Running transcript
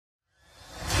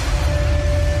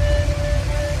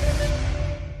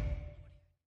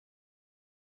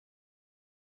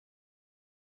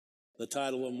The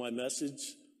title of my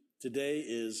message today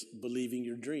is Believing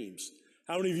Your Dreams.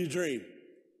 How many of you dream?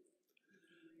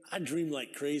 I dream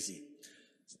like crazy.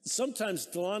 Sometimes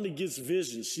Delonda gets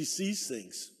visions. She sees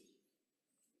things.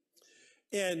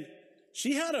 And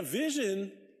she had a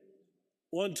vision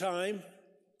one time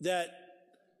that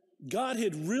God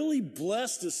had really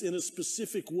blessed us in a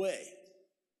specific way.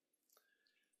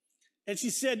 And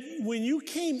she said, when you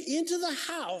came into the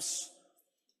house,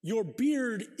 your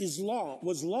beard was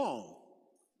long.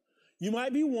 You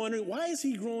might be wondering, why is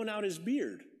he growing out his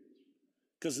beard?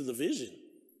 Because of the vision.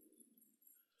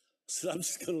 So I'm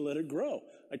just going to let it grow.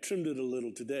 I trimmed it a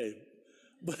little today.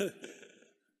 But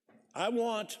I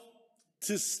want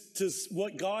to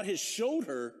what God has showed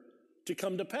her to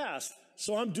come to pass.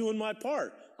 So I'm doing my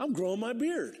part. I'm growing my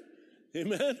beard.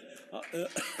 Amen.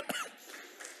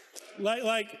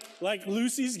 Like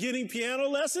Lucy's getting piano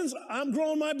lessons, I'm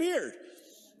growing my beard.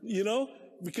 You know,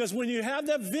 because when you have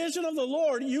that vision of the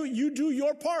Lord, you do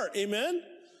your part. Amen.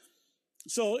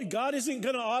 So God isn't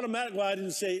going to automatically, well, I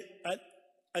didn't say,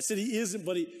 I said he isn't,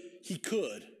 but he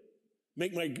could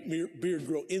make my beard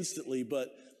grow instantly, but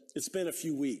it's been a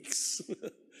few weeks.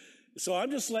 So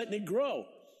I'm just letting it grow.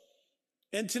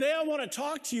 And today I want to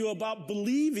talk to you about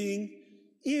believing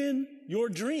in your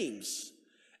dreams.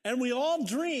 And we all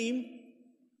dream,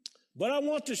 but I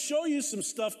want to show you some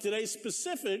stuff today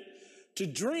specific to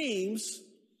dreams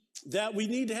that we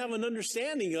need to have an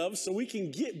understanding of so we can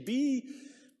be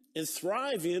and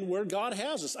thrive in where God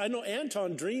has us. I know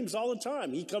Anton dreams all the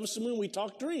time. He comes to me and we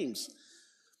talk dreams.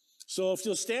 So if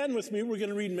you'll stand with me, we're going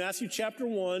to read Matthew chapter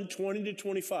 1, 20 to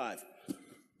 25.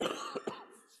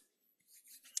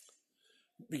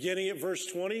 Beginning at verse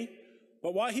 20.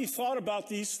 But while he thought about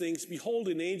these things, behold,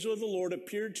 an angel of the Lord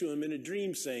appeared to him in a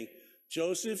dream, saying,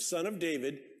 Joseph, son of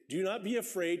David, do not be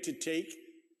afraid to take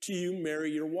to you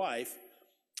Mary your wife,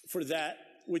 for that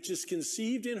which is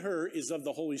conceived in her is of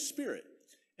the Holy Spirit.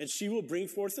 And she will bring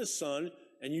forth a son,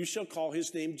 and you shall call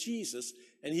his name Jesus,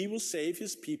 and he will save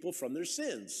his people from their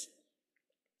sins.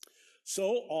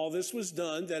 So all this was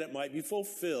done that it might be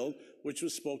fulfilled, which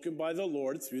was spoken by the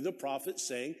Lord through the prophet,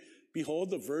 saying, Behold,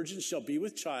 the virgin shall be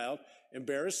with child and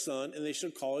bear a son, and they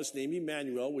shall call his name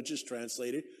Emmanuel, which is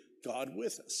translated, God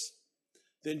with us.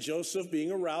 Then Joseph,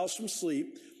 being aroused from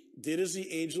sleep, did as the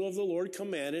angel of the Lord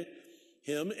commanded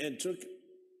him, and took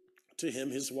to him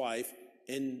his wife,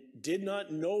 and did not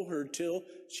know her till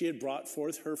she had brought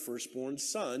forth her firstborn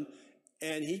son,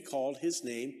 and he called his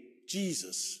name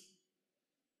Jesus.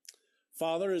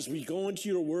 Father, as we go into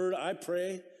your word, I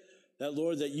pray that,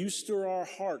 Lord, that you stir our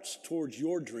hearts towards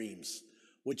your dreams,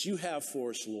 what you have for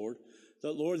us, Lord.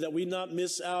 That, Lord, that we not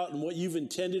miss out on what you've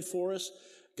intended for us,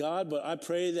 God, but I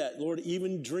pray that, Lord,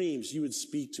 even dreams, you would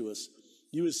speak to us.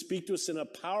 You would speak to us in a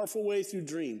powerful way through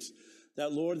dreams.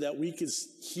 That, Lord, that we could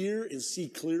hear and see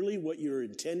clearly what you're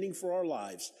intending for our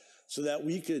lives so that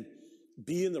we could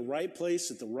be in the right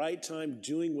place at the right time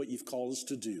doing what you've called us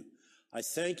to do. I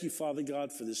thank you, Father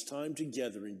God, for this time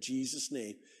together in Jesus'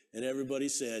 name. And everybody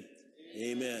said,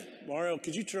 Amen. Mario,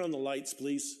 could you turn on the lights,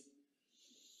 please?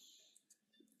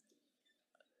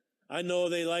 I know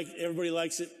everybody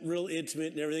likes it real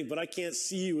intimate and everything, but I can't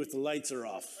see you if the lights are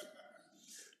off.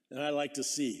 And I like to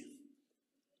see.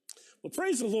 Well,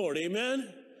 praise the Lord.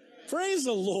 Amen. Praise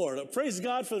the Lord. Praise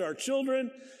God for our children,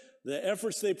 the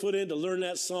efforts they put in to learn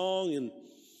that song.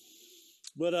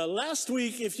 But last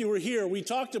week, if you were here, we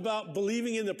talked about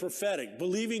believing in the prophetic,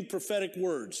 believing prophetic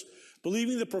words,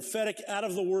 believing the prophetic out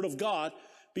of the Word of God,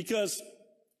 because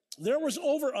there is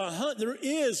over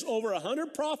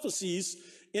 100 prophecies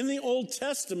in the Old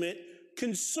Testament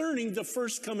concerning the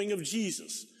first coming of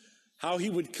Jesus. How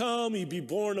he would come, he'd be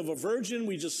born of a virgin.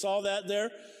 We just saw that there.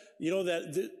 You know,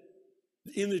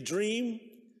 in the dream,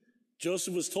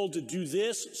 Joseph was told to do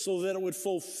this so that it would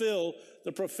fulfill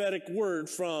the prophetic word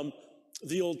from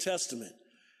the Old Testament.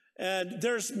 And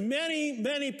there's many,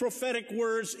 many prophetic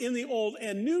words in the Old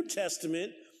and New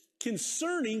Testament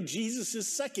concerning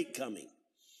Jesus' second coming.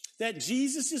 That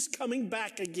Jesus is coming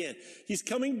back again. He's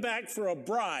coming back for a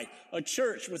bride, a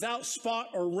church without spot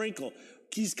or wrinkle.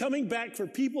 He's coming back for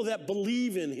people that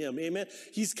believe in him. Amen.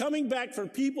 He's coming back for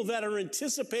people that are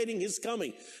anticipating his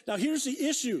coming. Now, here's the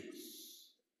issue.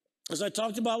 As I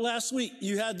talked about last week,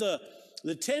 you had the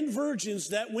 10 virgins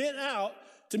that went out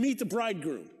to meet the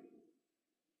bridegroom.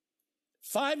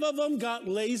 5 of them got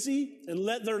lazy and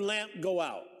let their lamp go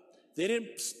out. They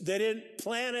didn't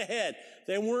plan ahead.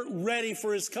 They weren't ready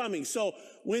for his coming. So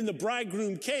when the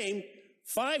bridegroom came,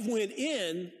 5 went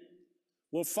in.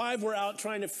 Well, 5 were out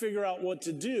trying to figure out what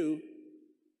to do,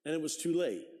 and it was too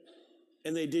late.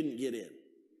 And they didn't get in.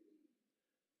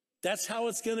 That's how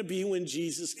it's going to be when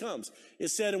Jesus comes. It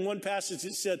said in one passage,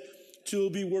 it said, two will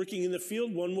be working in the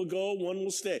field, one will go, one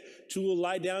will stay. Two will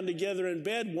lie down together in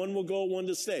bed, one will go, one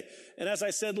to stay. And as I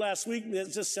said last week,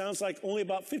 it just sounds like only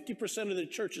about 50% of the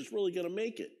church is really going to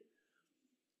make it.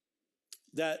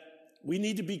 That we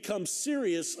need to become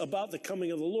serious about the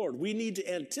coming of the Lord. We need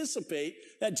to anticipate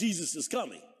that Jesus is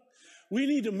coming. We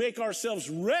need to make ourselves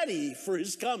ready for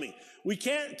his coming. We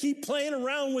can't keep playing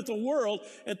around with the world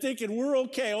and thinking we're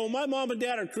okay. Oh, my mom and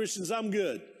dad are Christians, I'm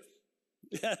good.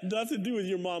 It has nothing to do with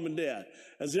your mom and dad.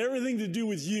 It has everything to do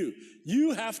with you.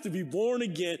 You have to be born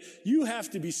again. You have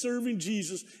to be serving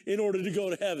Jesus in order to go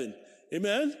to heaven.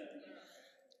 Amen?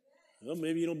 Well,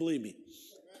 maybe you don't believe me.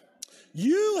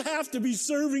 You have to be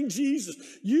serving Jesus.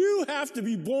 You have to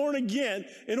be born again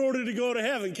in order to go to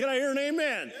heaven. Can I hear an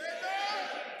amen?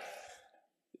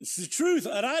 It's the truth,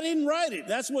 and I didn't write it.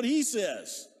 That's what he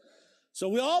says. So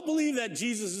we all believe that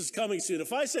Jesus is coming soon.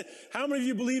 If I said, how many of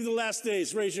you believe the last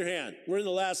days? Raise your hand. We're in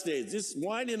the last days. Just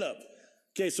winding up.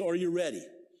 Okay, so are you ready?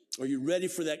 Are you ready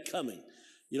for that coming?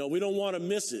 You know, we don't want to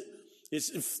miss it.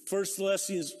 It's 1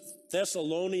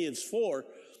 Thessalonians 4,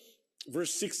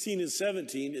 verse 16 and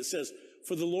 17. It says,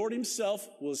 for the Lord himself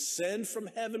will send from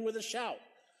heaven with a shout,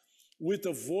 with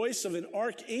the voice of an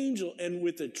archangel, and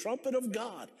with the trumpet of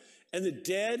God. And the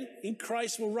dead in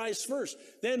Christ will rise first.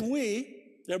 Then we,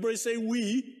 everybody say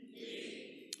we,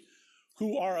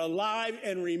 who are alive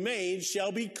and remain,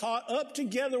 shall be caught up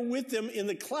together with them in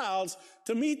the clouds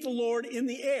to meet the Lord in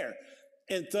the air.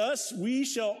 And thus we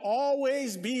shall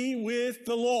always be with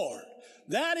the Lord.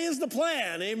 That is the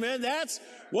plan, amen. That's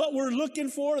what we're looking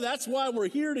for. That's why we're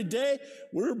here today.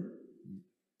 We're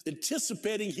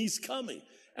anticipating he's coming.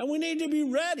 And we need to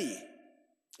be ready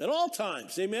at all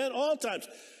times, amen, all times.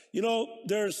 You know,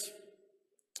 there's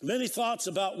many thoughts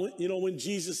about, when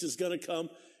Jesus is going to come.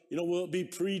 You know, will it be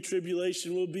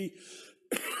pre-tribulation? Will it be,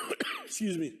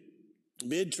 excuse me,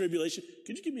 mid-tribulation?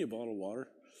 Could you give me a bottle of water,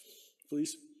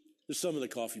 please? There's some in the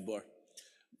coffee bar.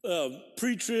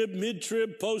 Pre-trib,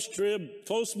 mid-trib, post-trib,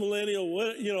 post-millennial,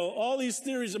 all these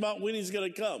theories about when he's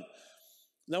going to come.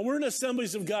 Now, we're in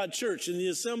Assemblies of God Church, and the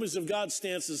Assemblies of God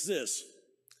stance is this: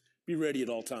 be ready at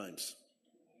all times.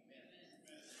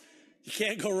 You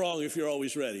can't go wrong if you're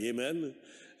always ready, amen?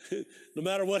 No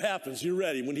matter what happens, you're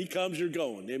ready. When he comes, you're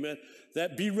going, amen?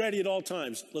 That be ready at all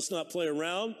times. Let's not play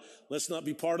around. Let's not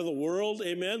be part of the world,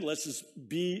 amen? Let's just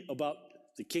be about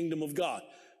the kingdom of God.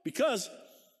 Because,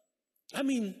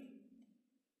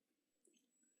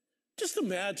 just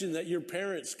imagine that your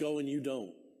parents go and you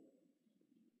don't.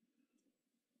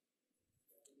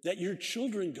 That your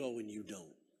children go and you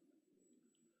don't.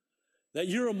 That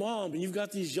you're a mom and you've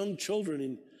got these young children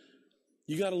and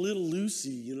you got a little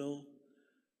Lucy,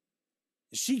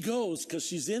 She goes because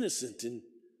she's innocent and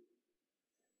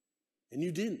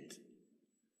you didn't.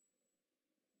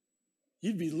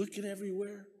 You'd be looking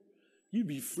everywhere. You'd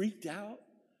be freaked out.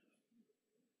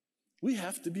 We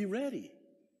have to be ready.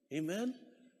 Amen?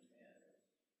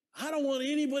 I don't want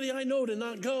anybody I know to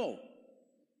not go.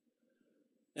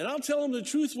 And I'll tell them the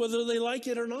truth whether they like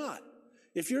it or not.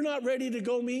 If you're not ready to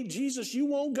go meet Jesus, you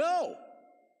won't go.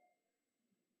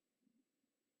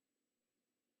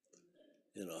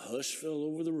 And a hush fell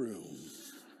over the room.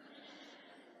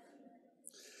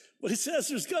 But it says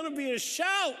there's going to be a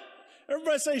shout.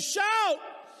 Everybody say, shout!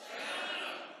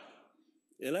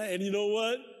 Shout! And you know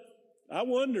what? I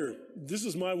wonder, this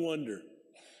is my wonder,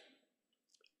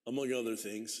 among other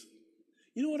things.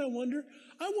 You know what I wonder?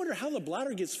 I wonder how the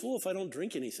bladder gets full if I don't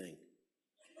drink anything.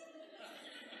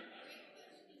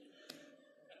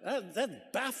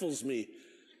 That baffles me.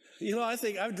 I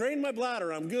think I've drained my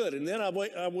bladder, I'm good. And then I'm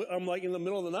like in the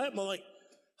middle of the night, I'm like,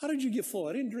 how did you get full?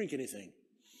 I didn't drink anything.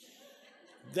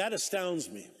 That astounds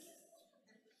me.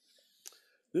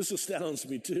 This astounds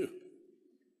me too.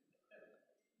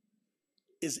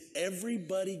 Is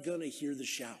everybody going to hear the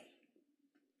shout?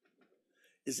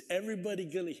 Is everybody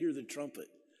going to hear the trumpet?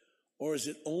 Or is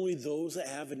it only those that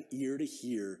have an ear to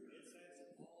hear?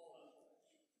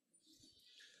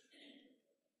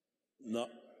 No.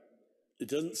 It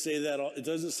doesn't say that. It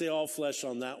doesn't say all flesh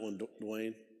on that one,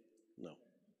 Dwayne. No.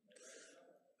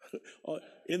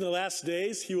 In the last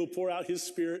days, he will pour out his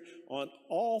spirit on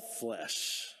all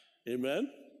flesh.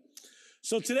 Amen?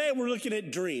 So today we're looking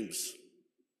at dreams.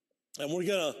 And we're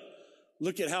going to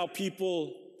look at how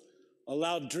people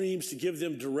allow dreams to give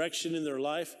them direction in their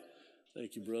life.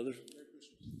 Thank you, brother.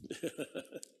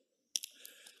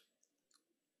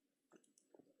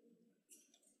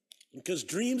 Because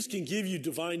dreams can give you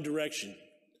divine direction.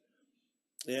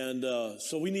 And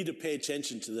so we need to pay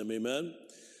attention to them, amen?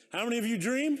 How many of you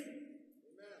dream?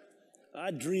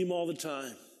 I dream all the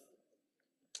time.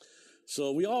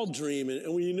 So we all dream,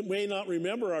 and we may not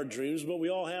remember our dreams, but we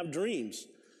all have dreams.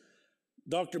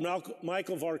 Dr.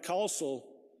 Michael Varkalsel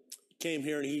came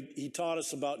here, and he taught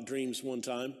us about dreams one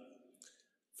time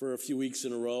for a few weeks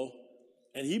in a row.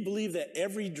 And he believed that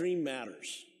every dream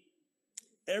matters.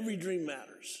 Every dream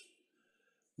matters.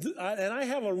 And I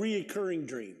have a reoccurring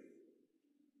dream.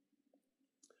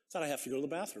 It's that I have to go to the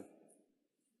bathroom.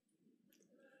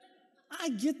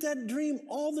 I get that dream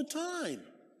all the time.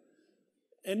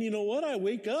 And you know what? I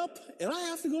wake up and I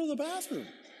have to go to the bathroom.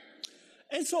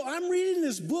 And so I'm reading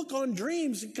this book on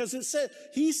dreams because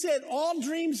he said all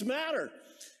dreams matter.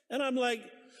 And I'm like,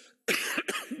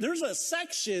 there's a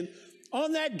section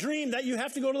on that dream that you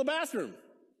have to go to the bathroom.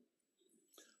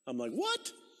 I'm like,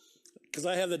 what? Because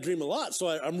I have that dream a lot. So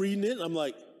I'm reading it and I'm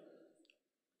like,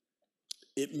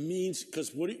 it means, because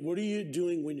what are you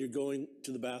doing when you're going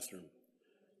to the bathroom?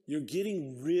 You're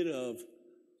getting rid of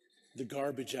the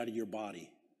garbage out of your body.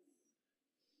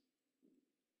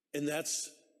 And that's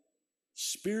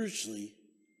spiritually,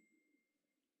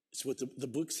 it's what the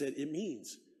book said it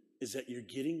means, is that you're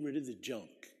getting rid of the junk.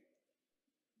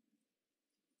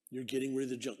 You're getting rid of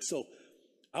the junk. So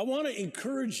I want to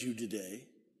encourage you today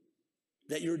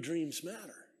that your dreams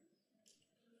matter.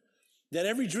 That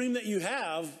every dream that you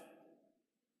have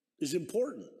is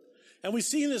important. And we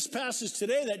see in this passage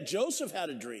today that Joseph had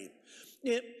a dream.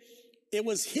 It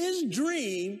was his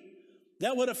dream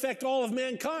that would affect all of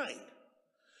mankind.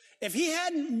 If he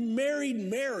hadn't married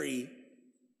Mary,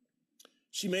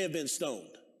 she may have been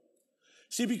stoned.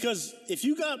 See, because if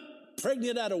you got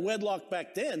pregnant out of wedlock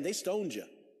back then, they stoned you.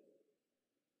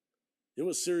 It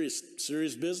was serious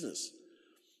business.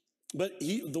 But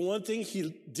the one thing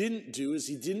he didn't do is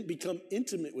he didn't become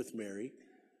intimate with Mary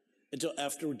until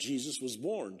after Jesus was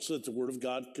born, so that the word of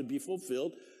God could be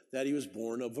fulfilled, that he was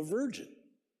born of a virgin.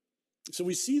 So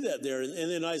we see that there. And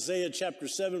in Isaiah chapter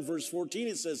 7, verse 14,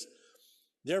 it says,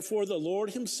 therefore the Lord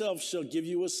himself shall give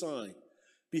you a sign.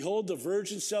 Behold, the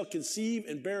virgin shall conceive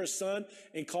and bear a son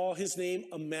and call his name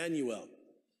Emmanuel.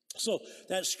 So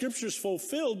that scripture's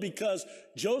fulfilled because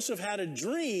Joseph had a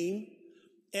dream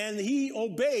and he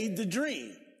obeyed the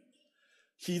dream.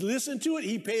 He listened to it.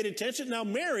 He paid attention. Now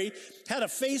Mary had a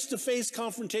face-to-face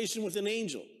confrontation with an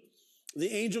angel.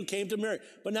 The angel came to Mary.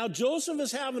 But now Joseph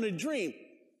is having a dream.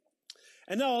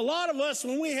 And now a lot of us,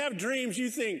 when we have dreams, you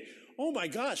think, oh my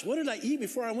gosh, what did I eat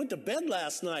before I went to bed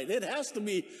last night? It has to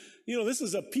be, this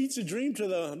is a pizza dream to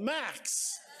the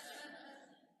max.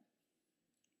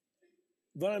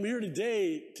 But I'm here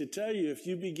today to tell you, if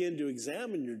you begin to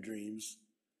examine your dreams,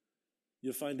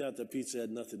 you'll find out that pizza had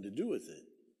nothing to do with it.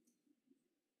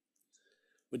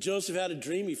 But Joseph had a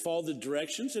dream. He followed the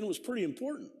directions, and it was pretty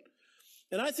important.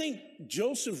 And I think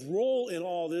Joseph's role in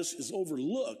all this is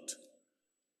overlooked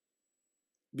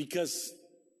because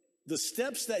the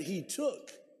steps that he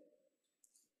took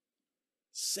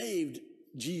saved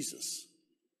Jesus.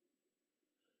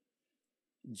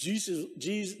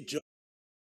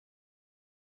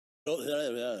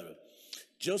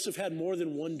 Joseph had more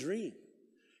than one dream.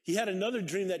 He had another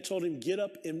dream that told him, get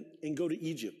up and go to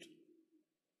Egypt.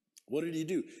 What did he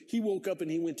do? He woke up and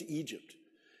he went to Egypt.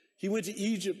 He went to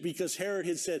Egypt because Herod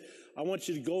had said, I want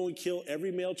you to go and kill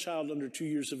every male child under 2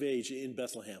 years of age in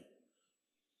Bethlehem.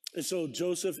 And so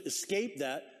Joseph escaped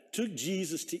that, took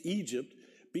Jesus to Egypt,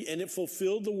 and it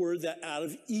fulfilled the word that out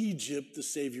of Egypt the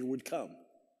Savior would come.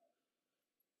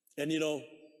 And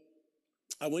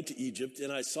I went to Egypt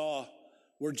and I saw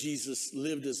where Jesus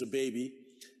lived as a baby.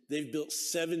 They've built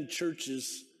 7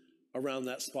 churches around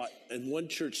that spot, and one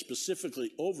church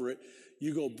specifically over it.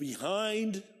 You go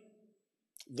behind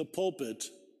the pulpit,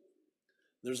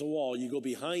 there's a wall, you go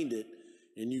behind it,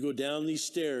 and you go down these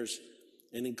stairs,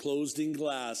 and enclosed in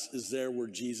glass is there where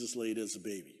Jesus laid as a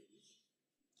baby.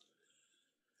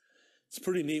 It's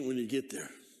pretty neat when you get there.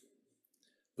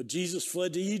 But Jesus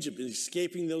fled to Egypt,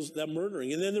 escaping that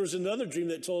murdering. And then there was another dream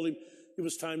that told him it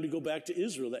was time to go back to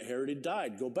Israel, that Herod had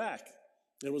died. Go back.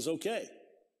 It was okay.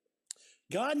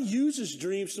 God uses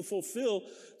dreams to fulfill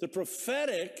the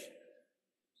prophetic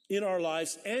in our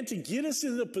lives and to get us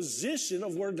in the position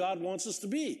of where God wants us to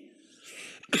be.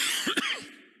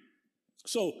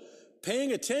 So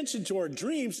paying attention to our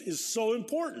dreams is so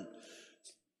important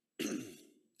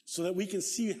so that we can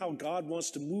see how God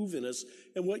wants to move in us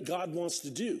and what God wants to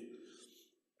do.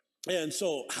 And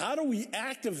so how do we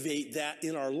activate that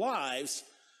in our lives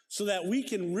so that we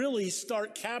can really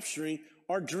start capturing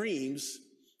our dreams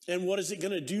and what is it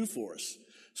going to do for us?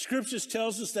 Scriptures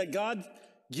tells us that God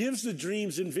gives the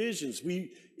dreams and visions.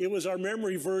 It was our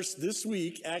memory verse this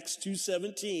week, Acts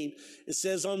 2:17. It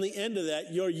says on the end of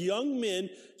that, your young men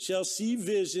shall see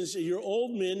visions, and your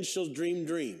old men shall dream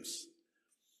dreams.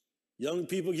 Young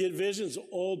people get visions,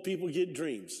 old people get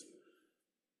dreams.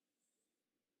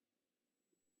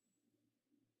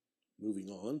 Moving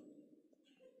on.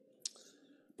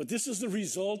 But this is the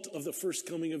result of the first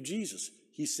coming of Jesus.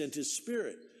 He sent his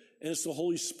Spirit, and it's the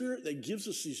Holy Spirit that gives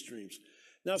us these dreams.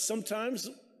 Now, sometimes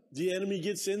the enemy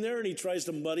gets in there and he tries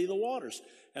to muddy the waters,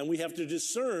 and we have to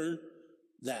discern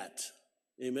that.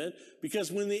 Amen?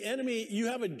 Because when the enemy, you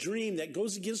have a dream that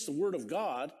goes against the Word of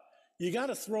God, you got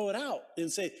to throw it out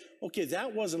and say, okay,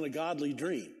 that wasn't a godly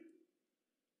dream.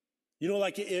 You know,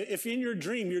 like if in your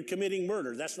dream you're committing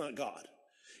murder, that's not God.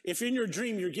 If in your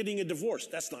dream you're getting a divorce,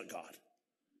 that's not God.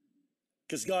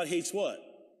 Because God hates what?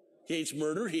 He hates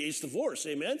murder, he hates divorce,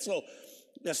 amen? So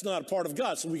that's not a part of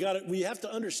God. So we have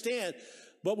to understand,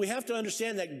 but we have to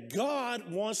understand that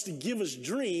God wants to give us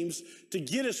dreams to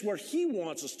get us where he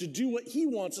wants us to do what he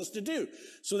wants us to do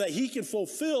so that he can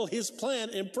fulfill his plan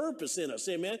and purpose in us,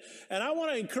 amen? And I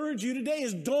want to encourage you today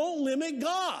is don't limit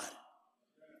God.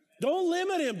 Don't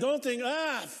limit him. Don't think,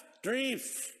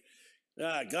 dreams.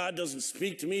 God doesn't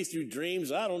speak to me through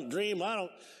dreams. I don't dream.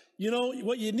 You know,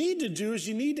 what you need to do is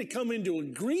you need to come into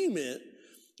agreement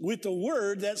with the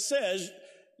word that says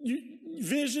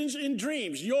visions and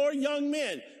dreams. Your young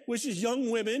men, which is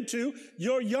young women too,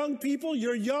 your young people,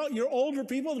 your older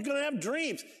people are going to have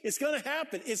dreams. It's going to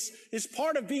happen. It's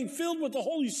part of being filled with the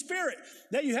Holy Spirit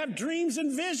that you have dreams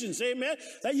and visions, amen,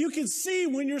 that you can see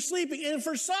when you're sleeping. And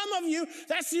for some of you,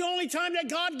 that's the only time that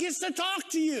God gets to talk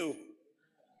to you.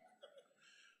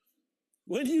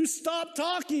 When you stop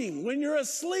talking, when you're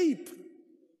asleep.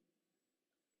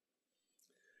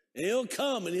 And he'll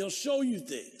come and he'll show you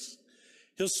things.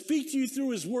 He'll speak to you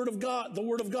through his word of God,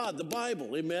 the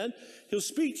Bible, amen? He'll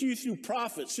speak to you through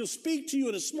prophets. He'll speak to you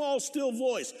in a small, still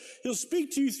voice. He'll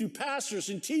speak to you through pastors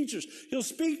and teachers. He'll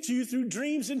speak to you through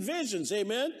dreams and visions,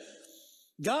 amen?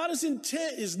 God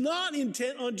is not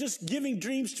intent on just giving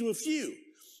dreams to a few.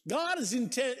 God's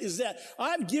intent is that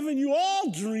I've given you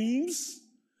all dreams,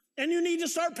 and you need to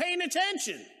start paying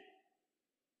attention.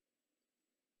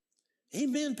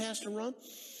 Amen, Pastor Ron.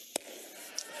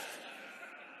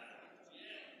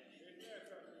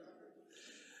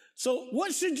 So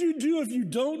what should you do if you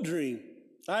don't dream?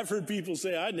 I've heard people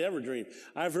say, I never dream.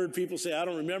 I've heard people say, I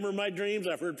don't remember my dreams.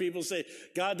 I've heard people say,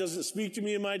 God doesn't speak to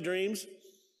me in my dreams.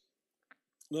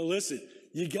 Now listen,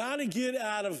 you got to get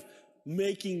out of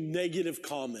making negative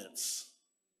comments.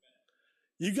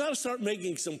 You got to start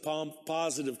making some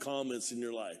positive comments in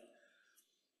your life.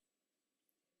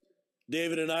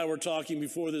 David and I were talking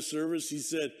before this service. He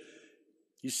said,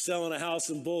 he's selling a house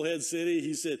in Bullhead City.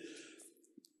 He said,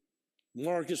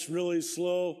 market's really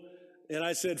slow. And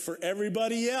I said, for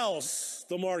everybody else,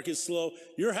 the market's slow.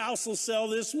 Your house will sell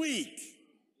this week.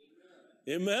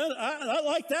 Amen. I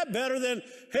like that better than,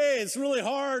 hey, it's really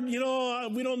hard, we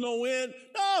don't know when.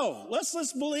 No,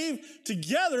 let's believe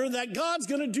together that God's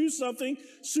going to do something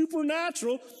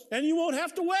supernatural and you won't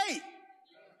have to wait.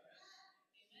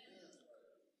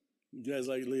 You guys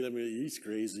like to lead me, he's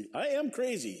crazy. I am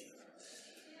crazy.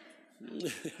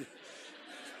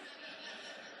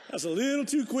 That's a little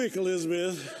too quick,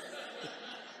 Elizabeth.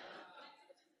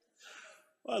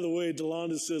 By the way,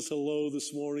 Delonda says hello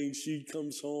this morning. She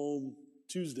comes home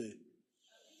Tuesday.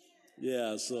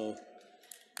 Yeah,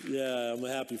 I'm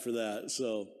happy for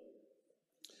that.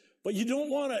 But you don't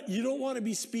want to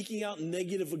be speaking out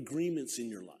negative agreements in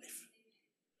your life.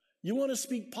 You want to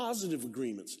speak positive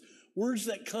agreements, words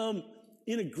that come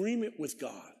in agreement with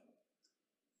God.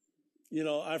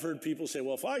 I've heard people say,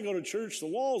 well, if I go to church, the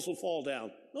walls will fall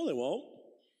down. No, they won't.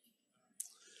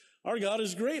 Our God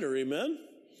is greater, amen?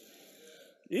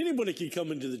 Anybody can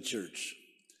come into the church.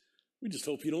 We just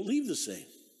hope you don't leave the same.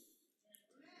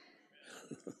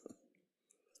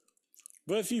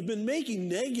 But if you've been making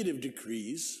negative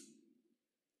decrees,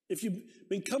 if you've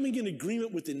been coming in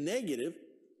agreement with the negative,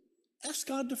 ask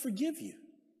God to forgive you.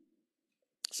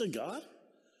 Say, God,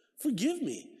 forgive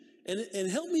me and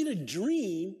help me to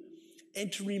dream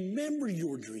and to remember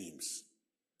your dreams.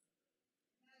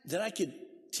 That I could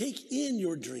take in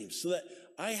your dreams so that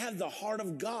I have the heart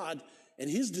of God and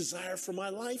his desire for my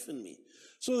life in me.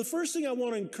 So the first thing I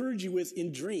want to encourage you with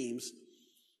in dreams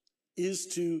is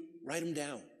to write them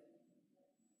down.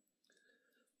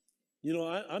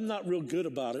 I'm not real good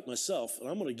about it myself, and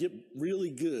I'm going to get really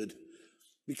good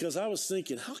because I was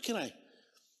thinking, how can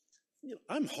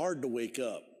I'm hard to wake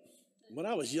up. When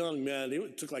I was young, man,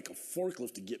 it took like a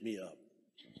forklift to get me up.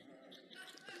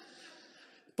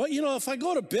 But, if I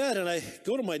go to bed and I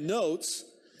go to my notes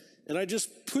and I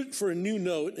just put for a new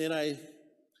note and I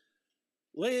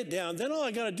lay it down, then all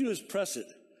I got to do is press it.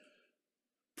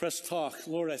 Press talk.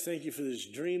 Lord, I thank you for this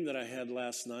dream that I had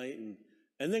last night.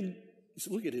 And then He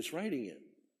said, look at it, it's writing it.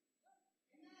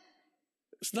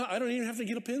 It's not, I don't even have to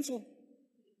get a pencil.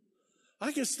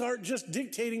 I can start just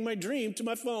dictating my dream to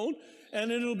my phone,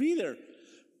 and it'll be there.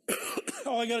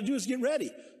 All I got to do is get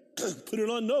ready. Put it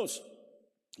on notes.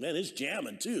 Man, it's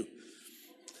jamming too.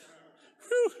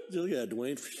 Whew. Look at that,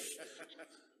 Dwayne.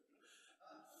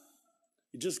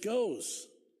 It just goes.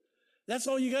 That's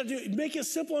all you got to do. Make it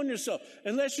simple on yourself.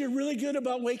 Unless you're really good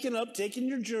about waking up, taking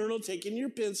your journal, taking your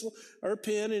pencil or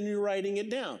pen, and you're writing it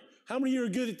down. How many of you are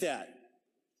good at that?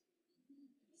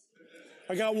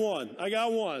 I got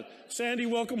one. Sandy,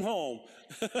 welcome home.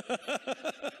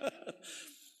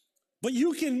 But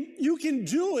you can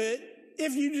do it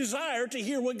if you desire to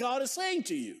hear what God is saying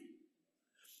to you.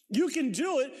 You can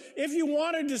do it if you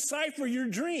want to decipher your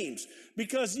dreams,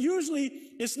 because usually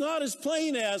it's not as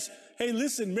plain as, hey,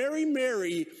 listen, marry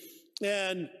Mary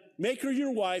and make her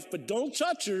your wife, but don't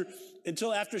touch her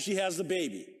until after she has the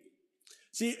baby.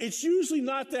 See, it's usually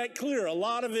not that clear. A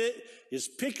lot of it is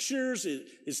pictures,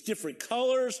 it's different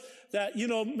colors that,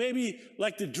 maybe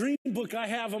like the dream book I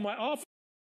have in my office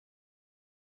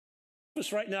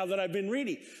right now that I've been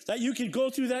reading, that you can go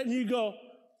through that and you go,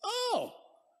 oh,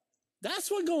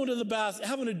 that's what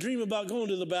having a dream about going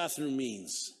to the bathroom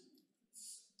means.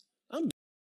 I'm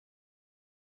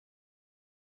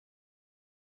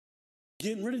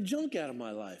getting rid of junk out of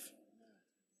my life.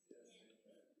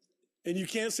 And you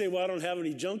can't say, well, I don't have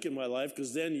any junk in my life,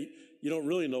 because then you don't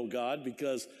really know God,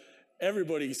 because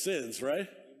everybody sins, right?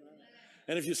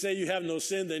 And if you say you have no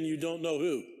sin, then you don't know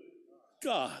who?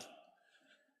 God.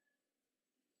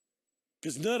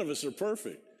 Because none of us are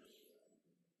perfect.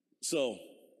 So,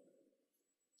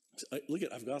 look,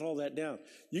 I've got all that down.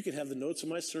 You can have the notes of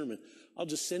my sermon. I'll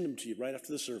just send them to you right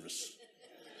after the service.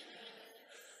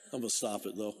 I'm going to stop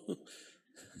it, though.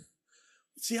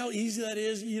 See how easy that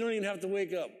is? You don't even have to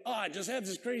wake up. Oh, I just had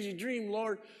this crazy dream,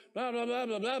 Lord. Blah, blah, blah,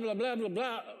 blah, blah, blah, blah, blah,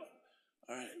 blah.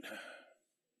 All right.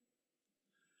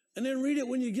 And then read it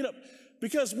when you get up.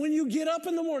 Because when you get up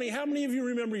in the morning, how many of you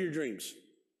remember your dreams?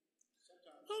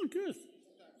 Oh, good.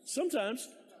 Sometimes.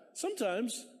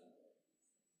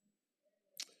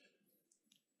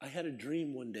 I had a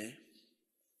dream one day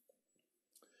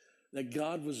that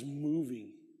God was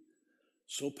moving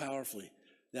so powerfully,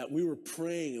 that we were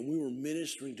praying and we were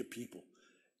ministering to people,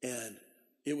 and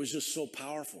it was just so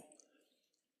powerful.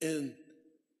 And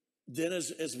then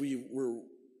as we were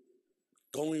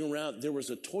going around, there was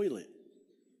a toilet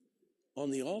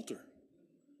on the altar.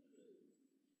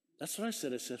 That's what I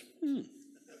said. I said,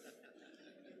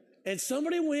 And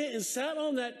somebody went and sat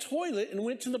on that toilet and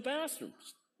went to the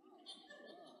bathrooms.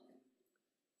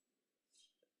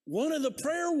 One of the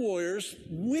prayer warriors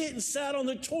went and sat on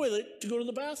the toilet to go to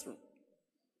the bathroom.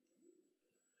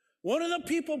 One of the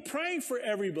people praying for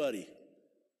everybody.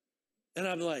 And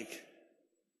I'm like,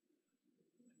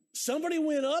 somebody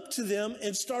went up to them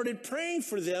and started praying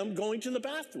for them going to the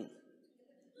bathroom.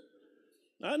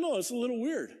 I know, it's a little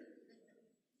weird.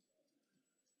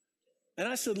 And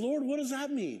I said, Lord, what does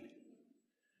that mean?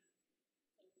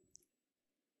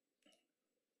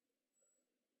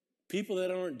 People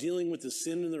that aren't dealing with the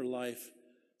sin in their life,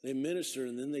 they minister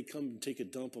and then they come and take a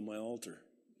dump on my altar.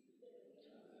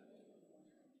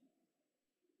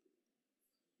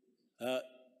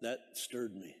 That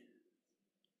stirred me.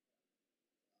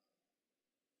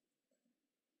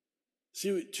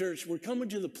 See, church, we're coming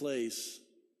to the place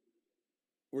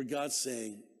where God's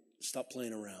saying, stop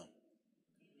playing around.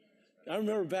 I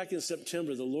remember back in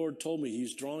September, the Lord told me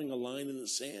He's drawing a line in the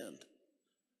sand,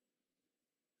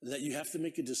 and that you have to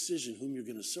make a decision whom you're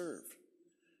going to serve.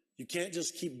 You can't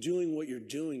just keep doing what you're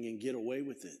doing and get away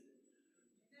with it.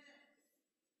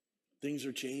 Things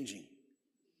are changing.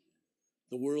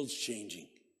 The world's changing.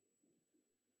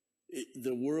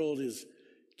 The world is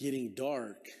getting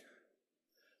dark.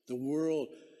 The world,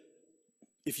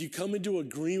 if you come into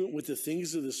agreement with the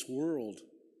things of this world,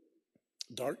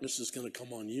 darkness is going to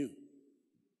come on you.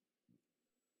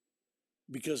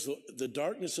 Because the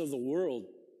darkness of the world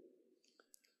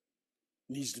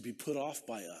needs to be put off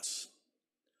by us.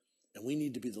 And we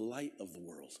need to be the light of the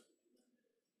world.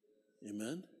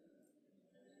 Amen?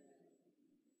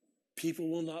 People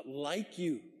will not like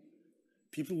you.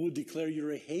 People will declare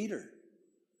you're a hater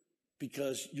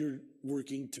because you're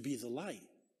working to be the light.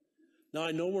 Now,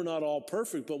 I know we're not all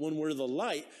perfect, but when we're the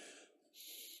light,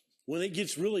 when it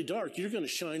gets really dark, you're going to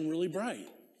shine really bright.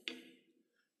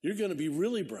 You're going to be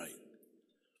really bright.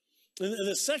 And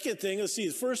the second thing, let's see,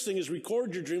 the first thing is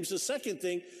record your dreams. The second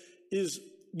thing is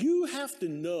you have to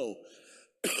know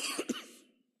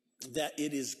that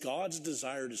it is God's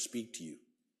desire to speak to you.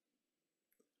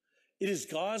 It is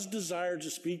God's desire to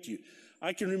speak to you.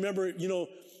 I can remember,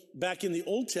 back in the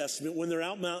Old Testament, when they're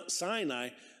out Mount Sinai,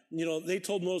 they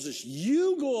told Moses,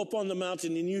 you go up on the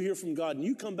mountain and you hear from God and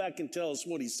you come back and tell us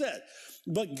what he said.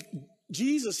 But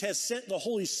Jesus has sent the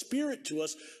Holy Spirit to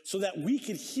us so that we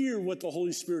could hear what the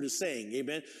Holy Spirit is saying.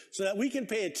 Amen. So that we can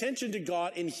pay attention to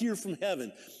God and hear from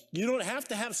heaven. You don't have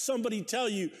to have somebody tell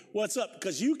you what's up,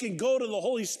 because you can go to the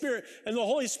Holy Spirit and the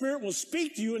Holy Spirit will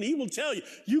speak to you and he will tell you.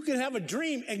 You can have a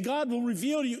dream and God will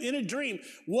reveal to you in a dream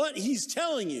what he's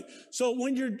telling you. So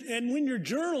when you're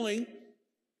journaling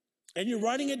and you're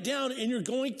writing it down and you're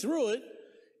going through it,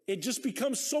 it just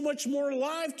becomes so much more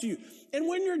alive to you. And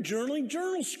when you're journaling,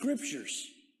 journal scriptures.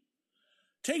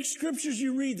 Take scriptures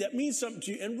you read that mean something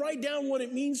to you and write down what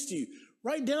it means to you.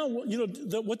 Write down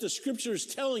what the scripture is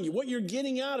telling you, what you're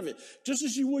getting out of it, just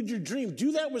as you would your dream.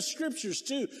 Do that with scriptures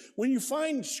too. When you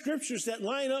find scriptures that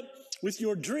line up with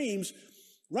your dreams,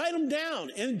 write them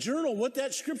down and journal what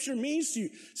that scripture means to you.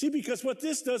 See, because what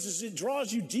this does is it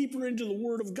draws you deeper into the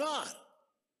Word of God.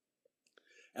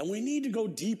 And we need to go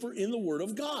deeper in the Word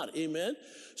of God. Amen.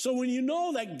 So when you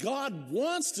know that God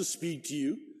wants to speak to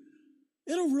you,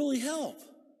 it'll really help.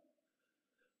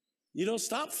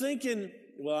 Stop thinking,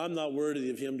 well, I'm not worthy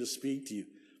of him to speak to you.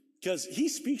 Because he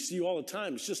speaks to you all the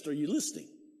time. It's just, are you listening?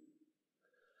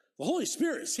 The Holy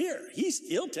Spirit is here.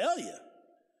 He'll tell you.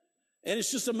 And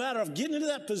it's just a matter of getting into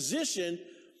that position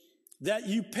that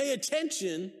you pay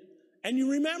attention and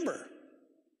you remember.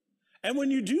 And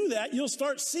when you do that, you'll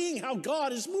start seeing how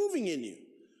God is moving in you.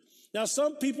 Now,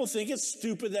 some people think it's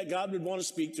stupid that God would want to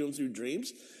speak to them through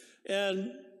dreams.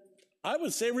 And I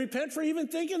would say repent for even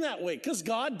thinking that way, because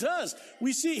God does.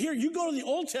 We see here, you go to the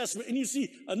Old Testament and you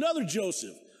see another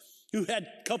Joseph who had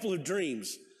a couple of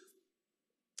dreams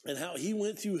and how he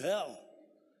went through hell.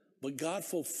 But God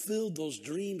fulfilled those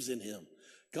dreams in him.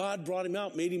 God brought him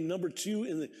out, made him number 2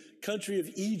 in the country of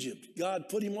Egypt. God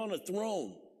put him on a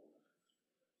throne.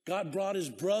 God brought his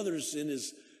brothers and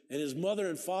his mother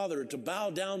and father to bow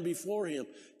down before him,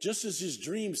 just as his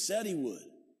dream said he would.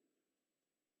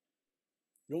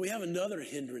 We have another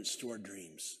hindrance to our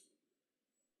dreams.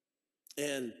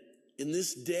 And in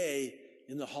this day,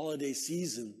 in the holiday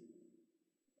season,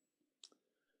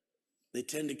 it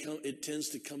tends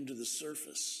to come to the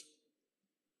surface.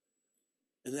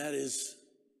 And that is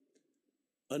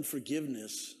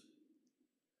unforgiveness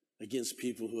against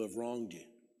people who have wronged you.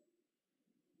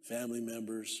 Family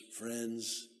members,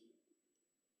 friends.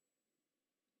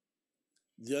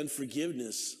 The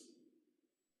unforgiveness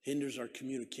hinders our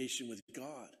communication with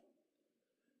God.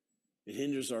 It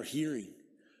hinders our hearing.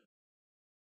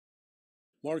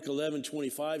 Mark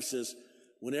 11:25 says,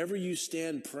 whenever you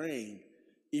stand praying,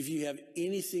 if you have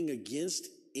anything against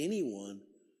anyone,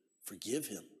 forgive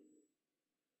him,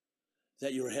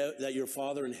 that your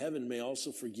Father in heaven may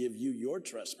also forgive you your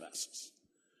trespasses.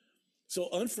 So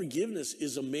unforgiveness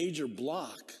is a major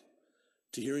block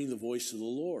to hearing the voice of the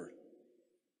Lord.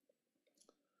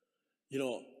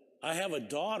 I have a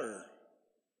daughter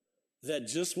that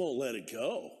just won't let it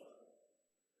go.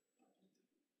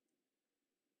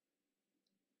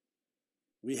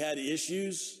 We had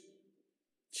issues.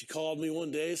 She called me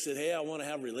one day and said, hey, I want to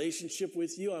have a relationship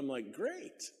with you. I'm like,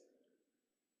 great.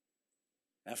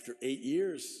 After 8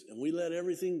 years, and we let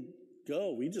everything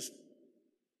go.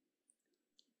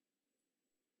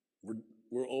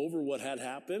 We're over what had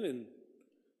happened, and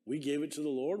we gave it to the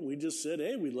Lord. And we just said,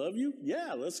 hey, we love you.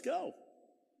 Yeah, let's go.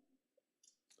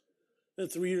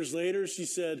 And 3 years later, she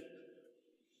said,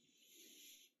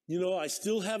 I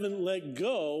still haven't let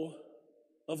go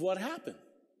of what happened.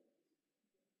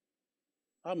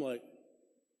 I'm like,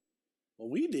 well,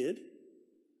 we did.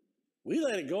 We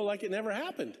let it go like it never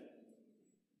happened.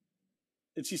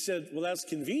 And she said, well, that's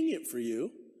convenient for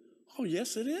you. Oh,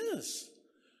 yes, it is.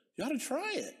 You ought to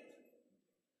try it.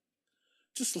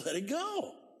 Just let it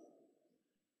go.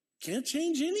 Can't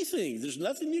change anything. There's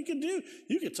nothing you can do.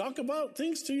 You can talk about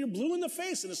things till you're blue in the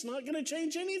face and it's not going to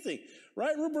change anything.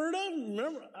 Right, Roberta?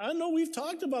 Remember, I know we've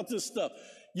talked about this stuff.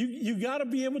 You got to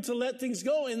be able to let things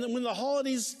go. And then when the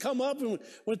holidays come up and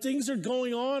when things are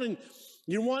going on and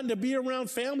you're wanting to be around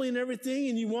family and everything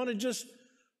and you want to just,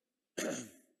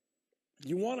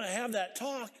 you want to have that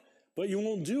talk, but you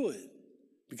won't do it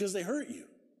because they hurt you.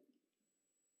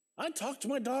 I'd talk to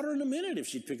my daughter in a minute if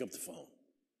she'd pick up the phone.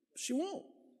 She won't.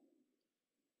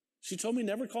 She told me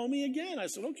never call me again. I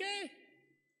said, okay.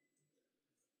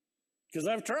 Because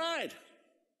I've tried.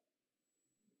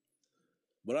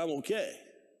 But I'm okay.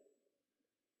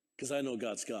 Because I know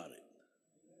God's got it.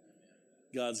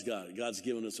 God's got it. God's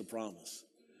given us a promise.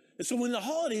 And so when the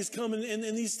holidays come and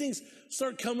these things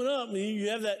start coming up, and you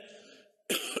have that,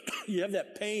 you have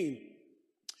that pain,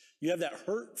 you have that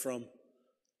hurt from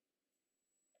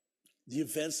the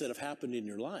events that have happened in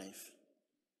your life.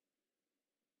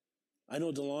 I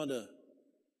know Delonda,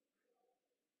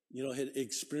 had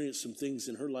experienced some things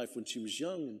in her life when she was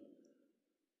young,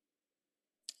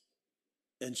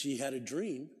 and she had a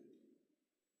dream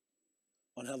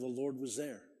on how the Lord was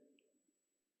there,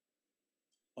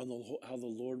 how the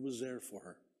Lord was there for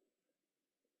her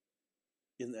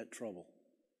in that trouble.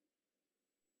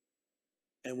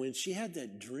 And when she had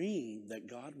that dream that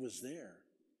God was there,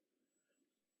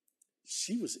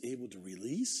 she was able to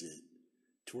release it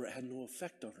to where it had no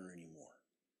effect on her anymore.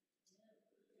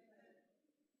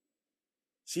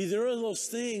 See, there are those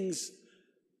things,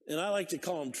 and I like to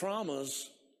call them traumas,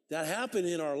 that happen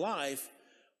in our life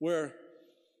where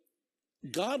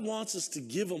God wants us to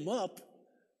give them up,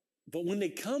 but when they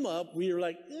come up, we are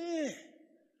like,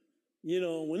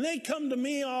 when they come to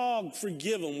me, I'll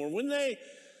forgive them. Or when they,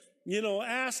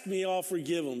 ask me, I'll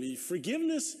forgive them.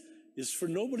 Forgiveness is for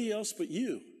nobody else but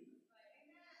you.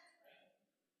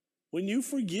 When you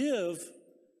forgive,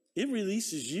 it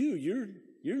releases you.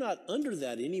 You're not under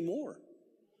that anymore.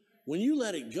 When you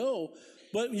let it go,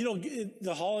 but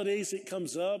the holidays, it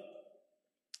comes up,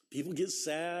 people get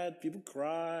sad, people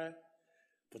cry,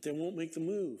 but they won't make the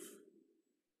move.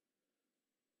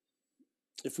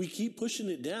 If we keep pushing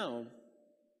it down,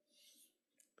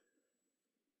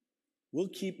 we'll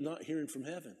keep not hearing from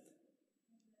heaven.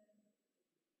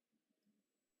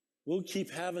 We'll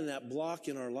keep having that block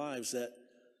in our lives that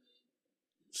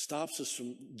stops us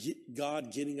from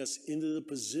God getting us into the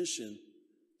position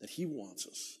that He wants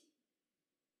us.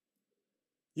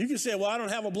 You can say, well, I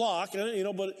don't have a block,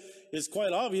 but it's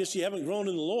quite obvious you haven't grown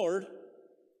in the Lord.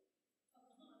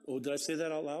 Oh, did I say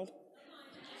that out loud?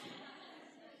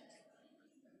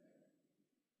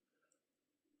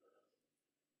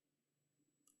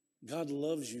 God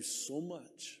loves you so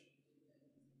much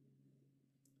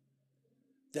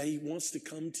that He wants to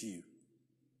come to you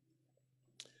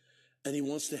and He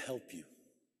wants to help you.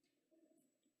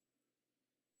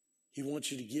 He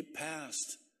wants you to get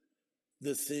past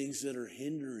the things that are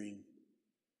hindering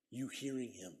you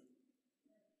hearing Him.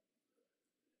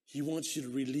 He wants you to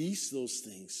release those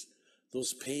things,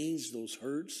 those pains, those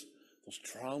hurts, those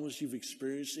traumas you've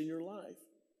experienced in your life.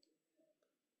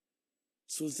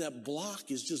 So that block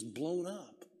is just blown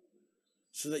up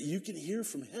so that you can hear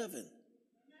from heaven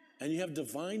and you have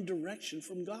divine direction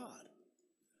from God.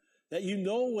 That you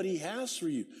know what He has for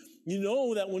you. You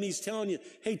know that when He's telling you,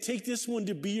 hey, take this one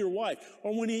to be your wife.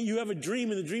 Or when you have a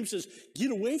dream and the dream says,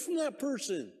 get away from that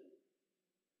person.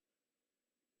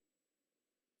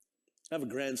 I have a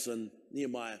grandson,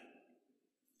 Nehemiah.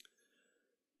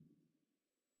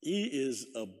 He is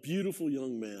a beautiful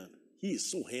young man. He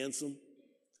is so handsome.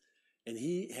 And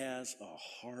he has a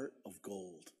heart of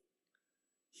gold.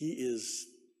 He is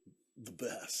the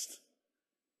best.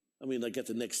 I mean, I got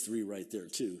the next three right there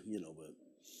too, but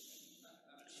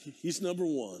he's number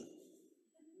one.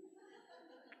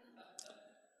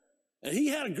 And he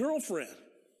had a girlfriend.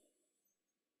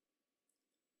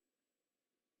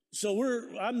 So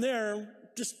I'm there,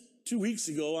 just 2 weeks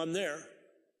ago, I'm there.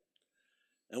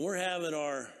 And we're having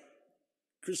our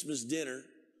Christmas dinner.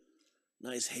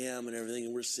 Nice ham and everything,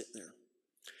 and we're sitting there.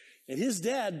 And his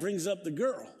dad brings up the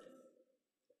girl.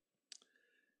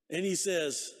 And he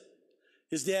says,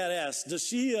 his dad asks, does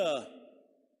she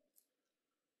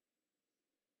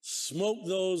smoke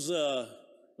those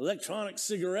electronic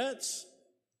cigarettes?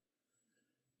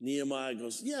 Nehemiah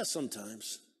goes, yeah,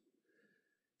 sometimes.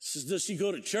 He says, does she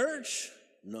go to church?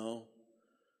 No.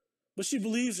 But she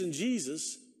believes in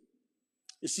Jesus.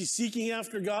 Is she seeking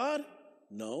after God?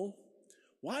 No.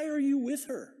 Why are you with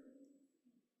her?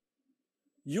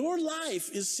 Your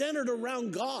life is centered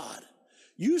around God.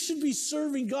 You should be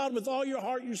serving God with all your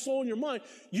heart, your soul, and your mind.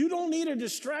 You don't need a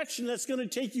distraction that's going to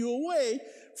take you away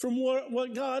from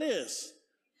what God is,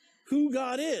 who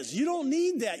God is. You don't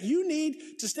need that. You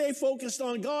need to stay focused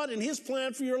on God and His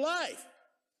plan for your life.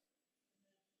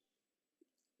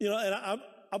 And I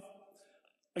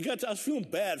was feeling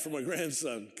bad for my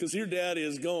grandson because here Dad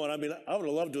is going. I mean, I would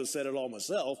have loved to have said it all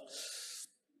myself.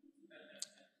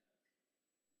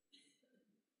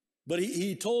 But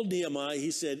he told Nehemiah,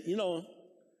 he said,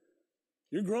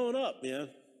 you're growing up, man.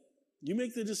 You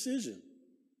make the decision.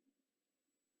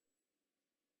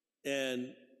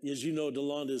 And as you know,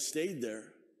 Delonda stayed there.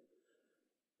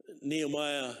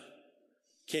 Nehemiah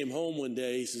came home one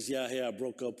day. He says, hey, I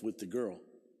broke up with the girl.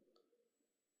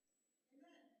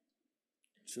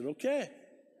 I said, okay.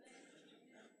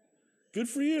 Good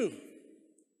for you.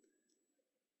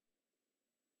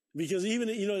 Because even,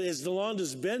 as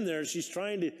Delonda's been there, she's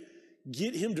trying to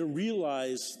get him to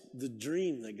realize the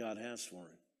dream that God has for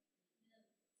him.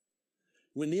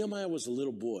 When Nehemiah was a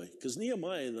little boy, because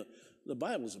Nehemiah in the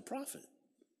Bible is a prophet.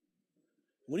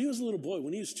 When he was a little boy,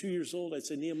 when he was 2 years old, I'd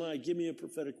say, Nehemiah, give me a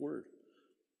prophetic word.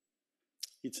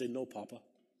 He'd say, no, Papa.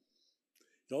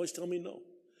 He'd always tell me no.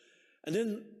 And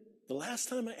then the last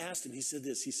time I asked him, he said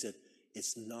this. He said,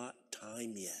 it's not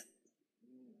time yet.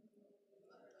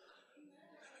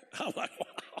 I'm like,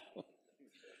 wow.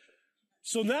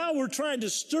 So now we're trying to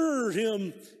stir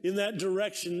him in that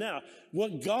direction now.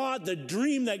 The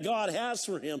dream that God has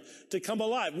for him to come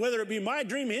alive. Whether it be my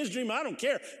dream, his dream, I don't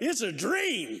care. It's a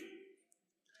dream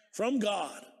from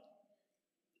God.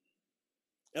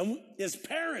 And as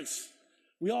parents,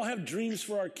 we all have dreams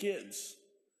for our kids.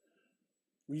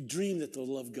 We dream that they'll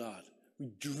love God.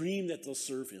 We dream that they'll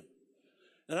serve him.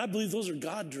 And I believe those are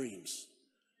God dreams.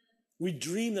 We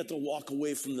dream that they'll walk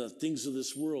away from the things of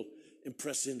this world and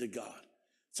press into God.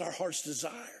 It's our heart's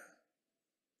desire.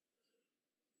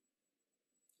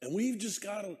 And we've just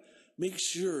got to make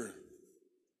sure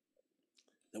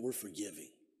that we're forgiving.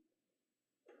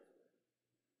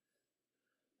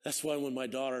 That's why when my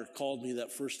daughter called me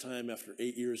that first time after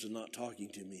 8 years of not talking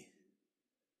to me,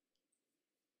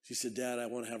 she said, Dad, I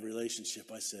want to have a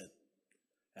relationship. I said,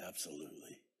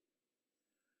 absolutely.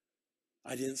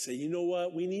 I didn't say, you know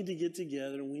what, we need to get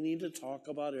together and we need to talk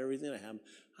about everything that happened.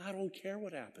 I don't care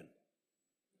what happened.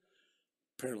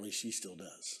 Apparently she still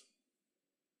does.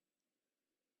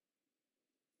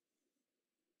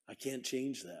 I can't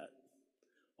change that.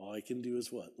 All I can do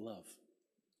is what? Love.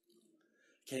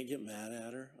 Can't get mad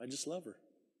at her. I just love her.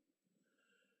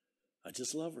 I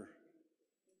just love her.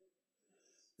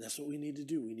 That's what we need to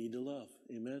do. We need to love.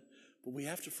 Amen. But we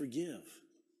have to forgive.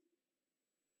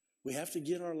 We have to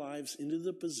get our lives into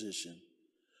the position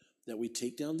that we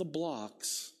take down the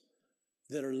blocks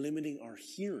that are limiting our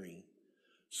hearing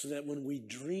so that when we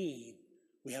dream,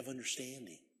 we have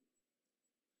understanding.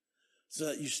 So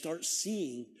that you start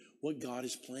seeing what God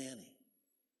is planning.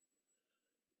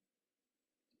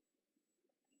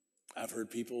 I've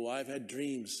heard people, well, I've had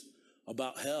dreams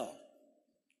about hell.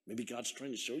 Maybe God's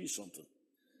trying to show you something.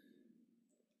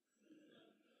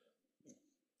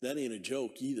 That ain't a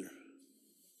joke either.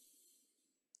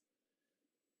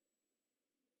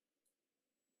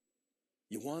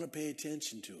 You want to pay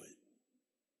attention to it.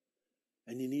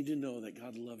 And you need to know that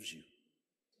God loves you.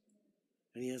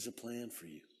 And he has a plan for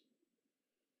you.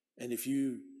 And if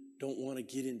you don't want to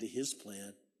get into his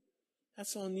plan,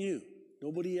 that's on you.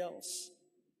 Nobody else.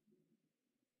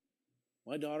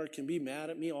 My daughter can be mad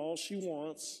at me all she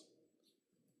wants.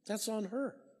 That's on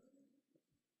her.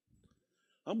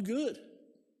 I'm good.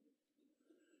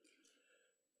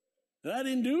 And I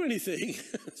didn't do anything.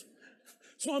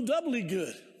 So I'm doubly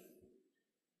good.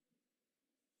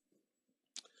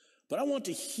 But I want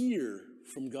to hear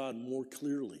from God more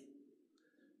clearly.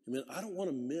 I mean, I don't want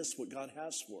to miss what God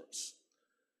has for us.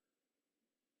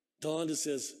 Donda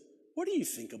says, what do you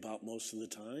think about most of the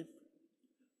time?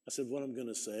 I said, what I'm going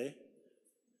to say.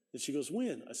 And she goes,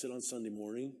 when? I said, on Sunday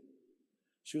morning.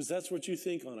 She goes, that's what you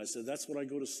think on? I said, that's what I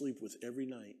go to sleep with every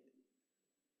night.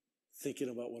 Thinking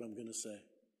about what I'm going to say.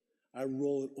 I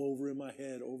roll it over in my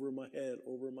head, over my head,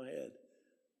 over my head.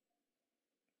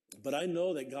 But I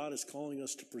know that God is calling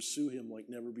us to pursue him like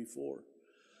never before.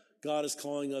 God is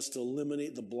calling us to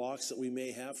eliminate the blocks that we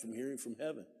may have from hearing from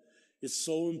heaven. It's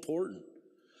so important.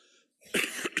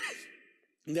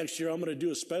 Next year, I'm going to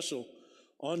do a special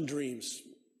on dreams.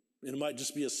 It might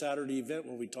just be a Saturday event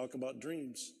where we talk about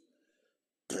dreams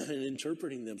and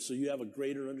interpreting them so you have a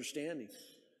greater understanding.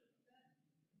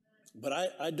 But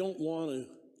I don't want to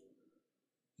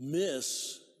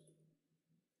miss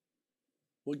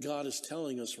what God is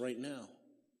telling us right now.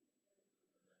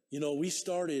 You know, we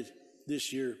started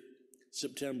this year,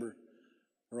 September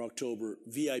or October,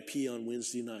 VIP on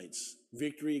Wednesday nights,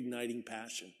 Victory Igniting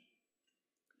Passion.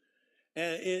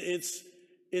 And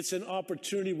it's an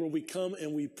opportunity where we come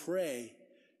and we pray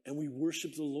and we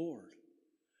worship the Lord.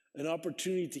 An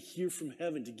opportunity to hear from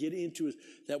heaven, to get into it,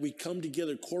 that we come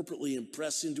together corporately and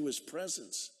press into his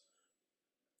presence.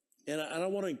 And I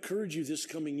want to encourage you this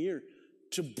coming year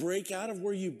to break out of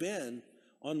where you've been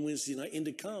on Wednesday night and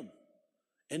to come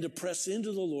and to press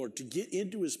into the Lord, to get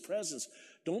into his presence.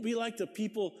 Don't be like the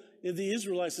people, the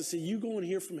Israelites, that say, you go and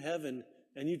hear from heaven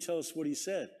and you tell us what he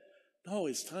said. No,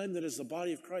 it's time that as the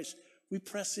body of Christ, we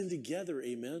press in together,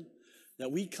 amen?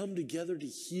 That we come together to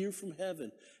hear from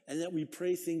heaven and that we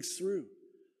pray things through.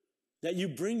 That you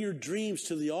bring your dreams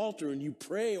to the altar and you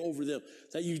pray over them.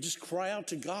 That you just cry out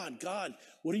to God, God,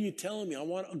 what are you telling me? I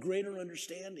want a greater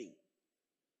understanding.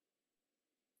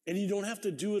 And you don't have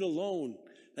to do it alone.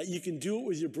 that you can do it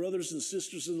with your brothers and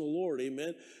sisters in the Lord,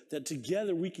 amen, that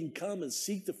together we can come and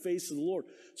seek the face of the Lord.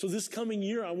 So this coming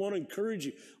year, I want to encourage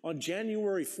you on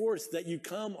January 4th that you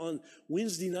come on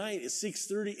Wednesday night at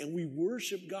 6:30 and we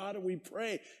worship God and we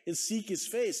pray and seek his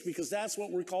face, because that's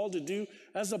what we're called to do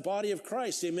as a body of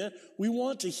Christ, amen. We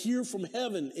want to hear from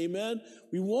heaven, amen.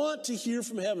 We want to hear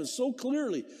from heaven so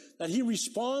clearly that he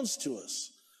responds to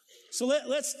us. So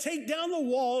let's take down the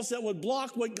walls that would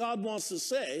block what God wants to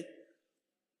say.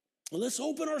 And let's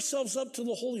open ourselves up to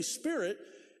the Holy Spirit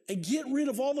and get rid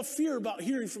of all the fear about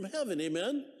hearing from heaven.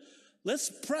 Amen. Let's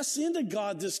press into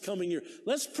God this coming year.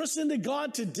 Let's press into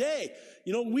God today.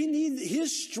 You know, we need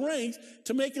his strength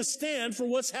to make a stand for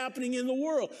what's happening in the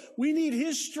world. We need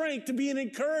his strength to be an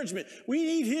encouragement. We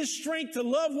need his strength to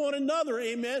love one another.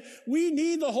 Amen. We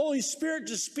need the Holy Spirit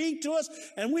to speak to us,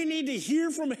 and we need to hear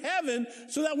from heaven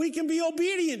so that we can be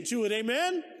obedient to it.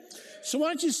 Amen. So why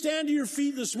don't you stand to your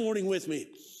feet this morning with me?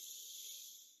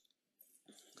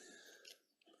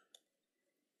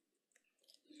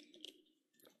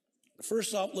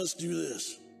 First off, let's do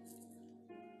this.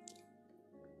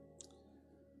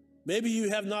 Maybe you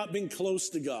have not been close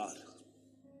to God.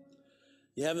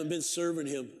 You haven't been serving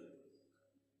him.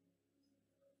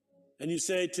 And you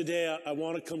say, today, I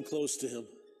want to come close to him.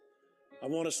 I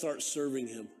want to start serving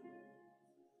him.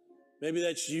 Maybe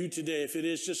that's you today. If it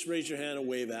is, just raise your hand and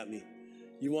wave at me.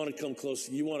 You want to come close.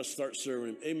 You want to start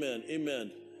serving him. Amen,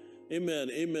 amen, amen,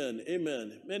 amen,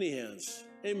 amen. Many hands.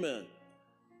 Amen.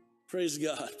 Praise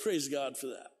God. Praise God for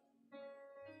that.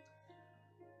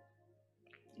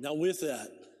 Now with that,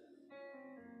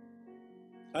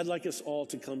 I'd like us all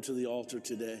to come to the altar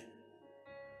today.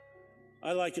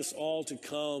 I'd like us all to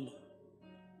come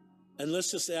and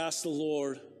let's just ask the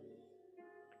Lord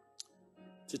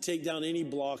to take down any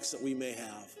blocks that we may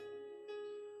have.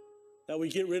 That we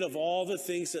get rid of all the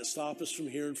things that stop us from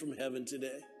hearing from heaven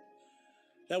today.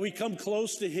 That we come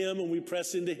close to him and we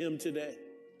press into him today.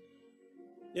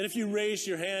 And if you raise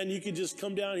your hand, you can just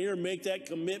come down here and make that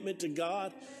commitment to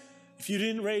God. If you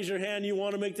didn't raise your hand, you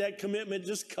want to make that commitment,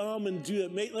 just come and do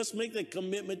it. Let's make that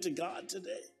commitment to God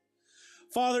today.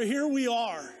 Father, here we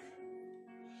are.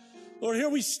 Lord, here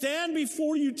we stand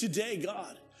before you today,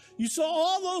 God. You saw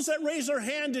all those that raised their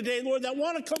hand today, Lord, that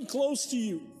want to come close to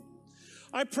you.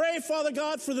 I pray, Father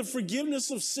God, for the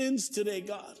forgiveness of sins today,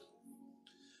 God.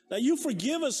 That you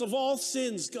forgive us of all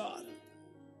sins, God.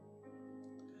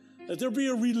 That there be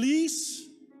a release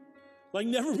like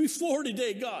never before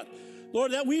today, God.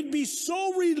 Lord, that we'd be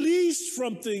so released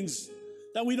from things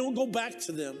that we don't go back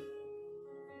to them.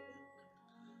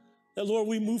 That, Lord,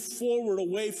 we move forward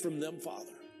away from them,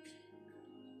 Father.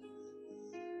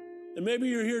 And maybe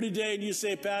you're here today and you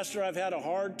say, Pastor, I've had a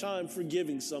hard time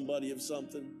forgiving somebody of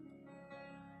something.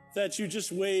 That you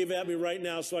just wave at me right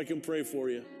now so I can pray for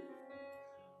you.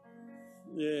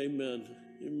 Yeah, amen,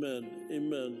 amen,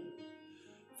 amen.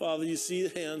 Father, you see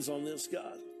the hands on this,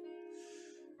 God.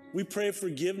 We pray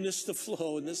forgiveness to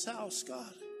flow in this house,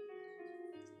 God.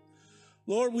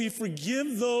 Lord, we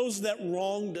forgive those that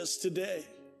wronged us today.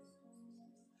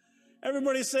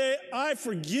 Everybody say, I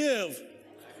forgive.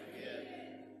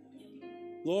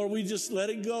 Lord, we just let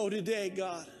it go today,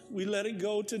 God. We let it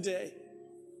go today.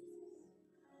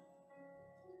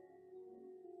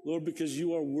 Lord, because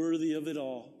you are worthy of it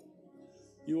all.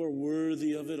 You are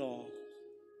worthy of it all.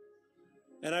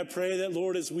 And I pray that,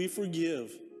 Lord, as we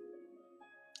forgive,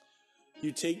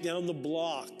 you take down the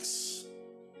blocks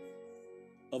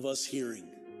of us hearing.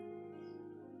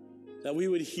 That we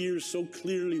would hear so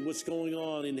clearly what's going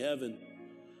on in heaven,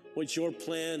 what your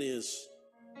plan is,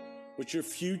 what your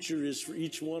future is for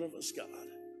each one of us, God.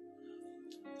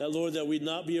 That, Lord, that we'd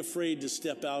not be afraid to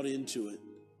step out into it.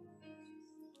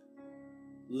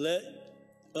 Let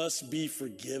us be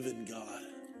forgiven, God,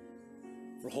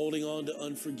 for holding on to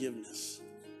unforgiveness.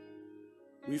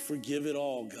 We forgive it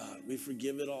all, God. We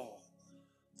forgive it all.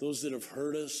 Those that have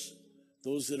hurt us,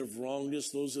 those that have wronged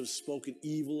us, those that have spoken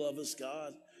evil of us,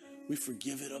 God, we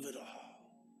forgive it of it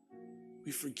all.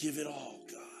 We forgive it all,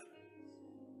 God.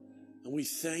 And we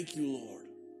thank you, Lord,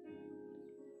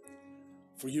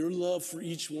 for your love for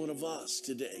each one of us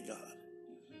today, God.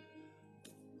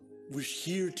 We're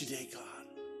here today, God,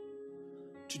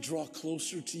 to draw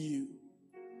closer to you.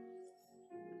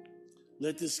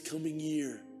 Let this coming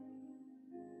year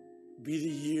be the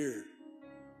year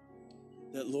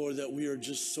that, Lord, that we are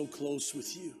just so close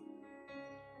with you.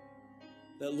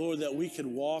 That, Lord, that we could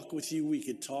walk with you, we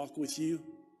could talk with you,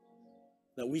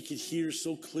 that we could hear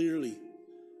so clearly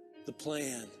the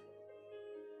plan,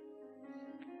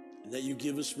 and that you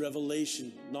give us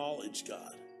revelation, knowledge,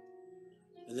 God,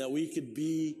 and that we could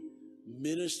be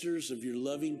ministers of your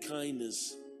loving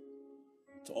kindness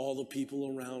to all the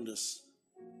people around us.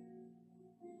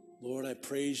 Lord, I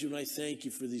praise you and I thank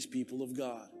you for these people of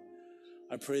God.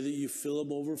 I pray that you fill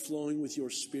them overflowing with your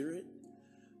Spirit,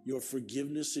 your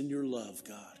forgiveness, and your love,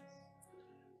 God.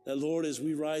 That, Lord, as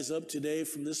we rise up today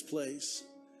from this place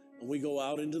and we go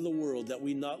out into the world, that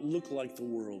we not look like the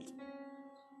world,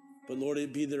 but, Lord,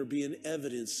 there be an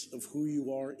evidence of who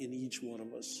you are in each one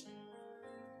of us.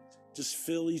 Just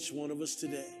fill each one of us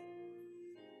today.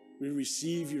 We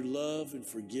receive your love and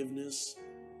forgiveness.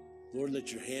 Lord,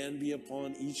 let your hand be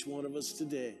upon each one of us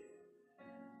today.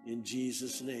 In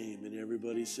Jesus' name. And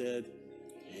everybody said,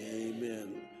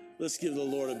 amen. Let's give the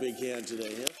Lord a big hand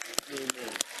today. Yeah?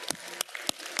 Amen.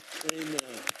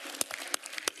 Amen.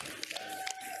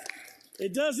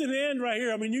 It doesn't end right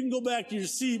here. I mean, you can go back to your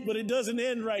seat, but it doesn't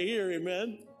end right here.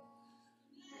 Amen.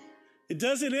 It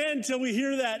doesn't end until we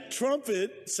hear that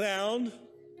trumpet sound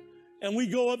and we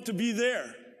go up to be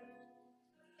there.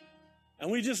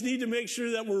 And we just need to make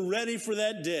sure that we're ready for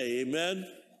that day. Amen.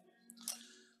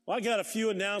 Well, I got a few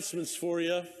announcements for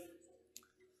you.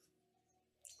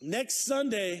 Next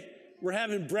Sunday, we're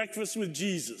having breakfast with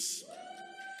Jesus.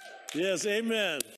 Yes, amen.